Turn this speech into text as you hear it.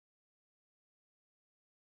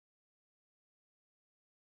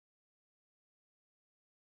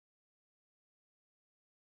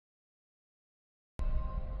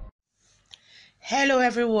Hello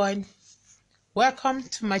everyone, welcome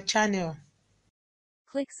to my channel.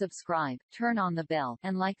 Click subscribe, turn on the bell,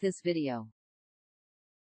 and like this video.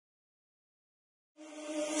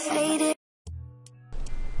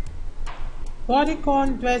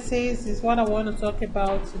 Bodycon dresses is what I want to talk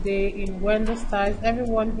about today in WendyStyles.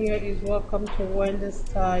 Everyone here is welcome to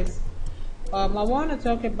WendyStyles. I want to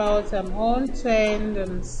talk about on-trend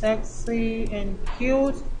and sexy and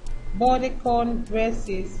cute bodycon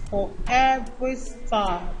dresses for every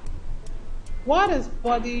style. What is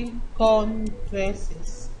bodycon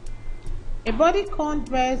dresses? A bodycon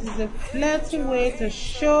dress is a flirty way to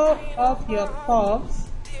show off your curves,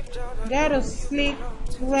 get a sleek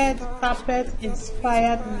red carpet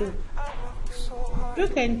inspired look. You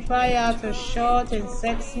can try out a short and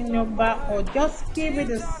sexy number or just keep it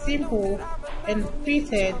as simple and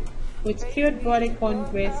fitted with cute bodycon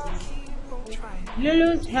dresses.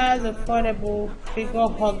 Lulu's has affordable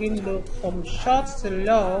figure-hugging look from short to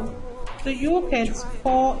long, so you can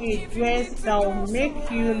score a dress that will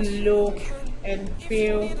make you look and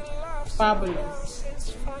feel fabulous.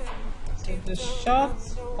 So the short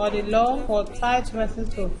or the long or tight dresses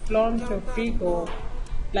to flaunt your figure,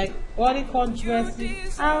 like bodycon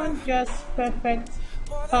dresses, aren't just perfect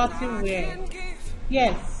party wear.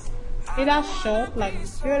 Yes, either short, like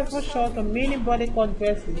beautiful short or mini bodycon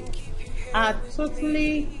dresses, are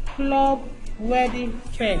totally club ready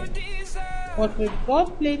fair. But we've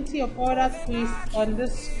got plenty of other twists on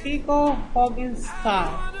this figure hugging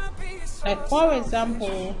style. Like for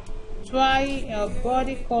example, try a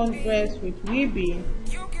bodycon dress with ribbon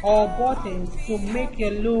or buttons to make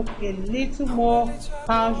your look a little more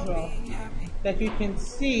casual. Like you can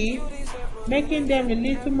see, making them a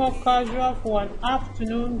little more casual for an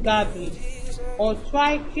afternoon gathering. Or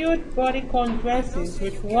try cute bodycon dresses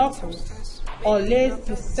with ruffles or lace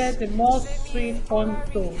to set a more street fun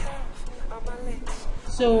tone.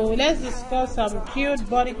 So let's discuss some cute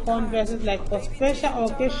bodycon dresses like for special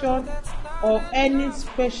occasion or any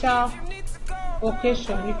special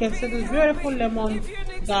occasion. You can see this beautiful lemon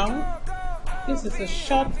gown. This is a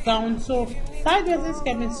short gown, so tight dresses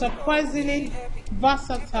can be surprisingly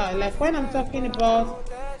versatile. Like when I'm talking about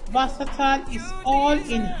versatile, it's all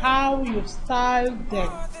in how you style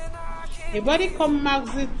them. A bodycon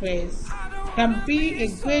maxi dress can be a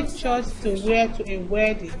great choice to wear to a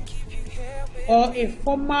wedding or a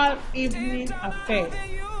formal evening affair.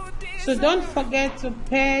 So don't forget to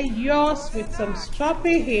pair yours with some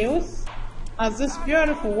strappy heels, as this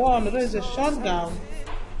beautiful one, although it's a short gown.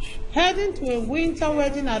 Heading to a winter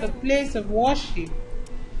wedding at a place of worship,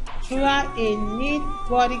 try a neat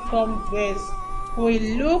bodycon dress for a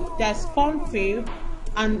look that's comfy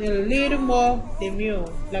and a little more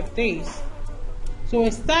demure, like this. So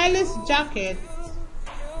a stylish jacket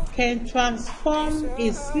can transform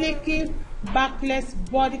a sleeky backless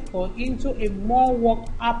bodycon into a more work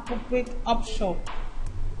appropriate option.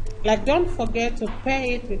 Like don't forget to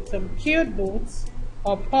pair it with some cute boots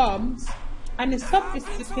or pumps and a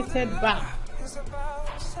sophisticated bag.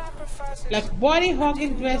 Like body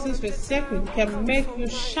hugging dresses with sequin can make you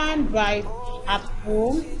shine bright at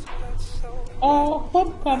home or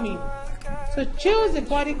homecoming. So choose a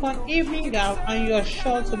bodycon evening gown and you're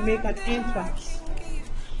sure to make an entrance.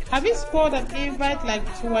 Have you scored an invite like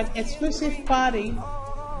to an exclusive party,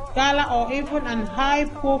 gala or even an high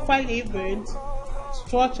profile event?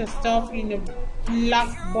 Strut yourself in a black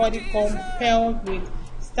bodycon paired with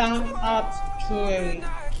standout jewelry.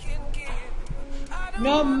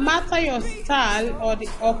 No matter your style or the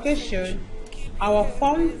occasion, our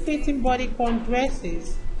form-fitting bodycon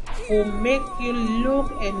dresses will make you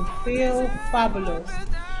look and feel fabulous,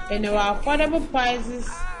 and our affordable prices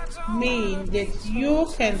mean that you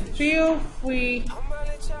can feel free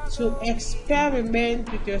to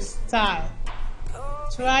experiment with your style.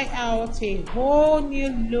 Try out a whole new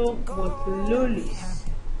look with Lulu's.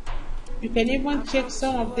 You can even check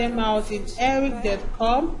some of them out in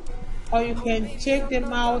eric.com or you can check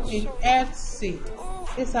them out in Etsy.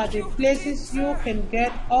 These are the places you can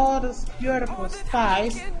get all these beautiful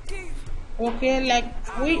styles. Okay,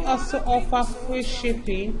 like we also offer free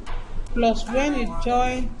shipping, plus when you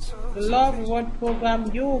join the Love Reward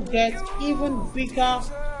program you will get even bigger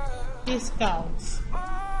discounts,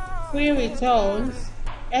 free returns,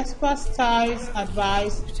 expert styles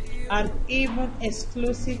advice, and even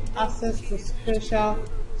exclusive access to special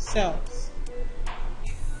sales.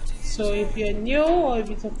 So if you're new or if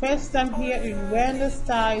it's the first time here in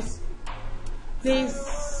WendyStyles, please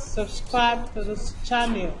subscribe to this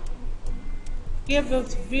channel. Give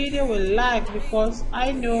this video a like because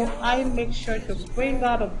I know I make sure to bring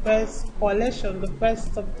out the best collection, the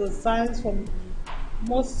best of designs from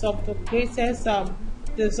most of the greatest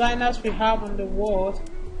designers we have in the world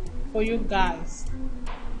for you guys.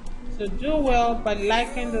 So do well by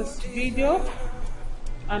liking this video,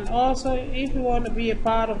 and also if you want to be a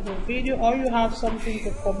part of the video or you have something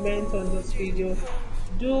to comment on this video,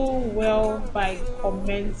 do well by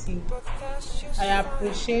commenting. I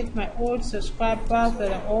appreciate my old subscribers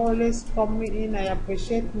that are always coming in. I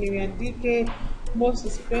appreciate Miriam DK, most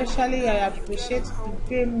especially. I appreciate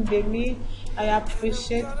Demi. I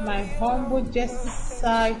appreciate my humble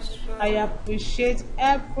Jessica. I appreciate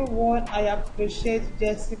everyone. I appreciate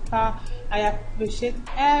Jessica. I appreciate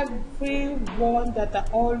everyone that are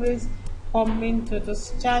always coming to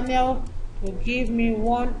this channel to give me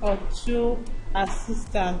one or two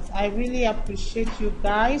assistance. I really appreciate you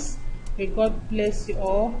guys. May God bless you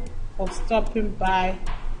all for stopping by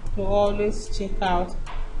to always check out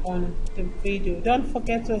on the video. Don't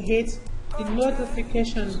forget to hit the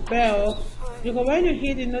notification bell, because when you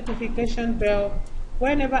hit the notification bell,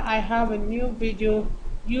 whenever I have a new video,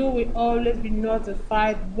 you will always be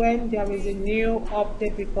notified when there is a new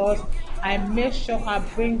update, because I make sure I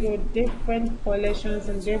bring you different collections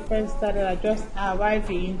and different styles that are just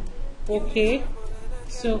arriving. Okay,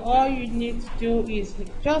 so all you need to do is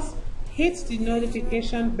just hit the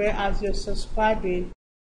notification bell as you're subscribing.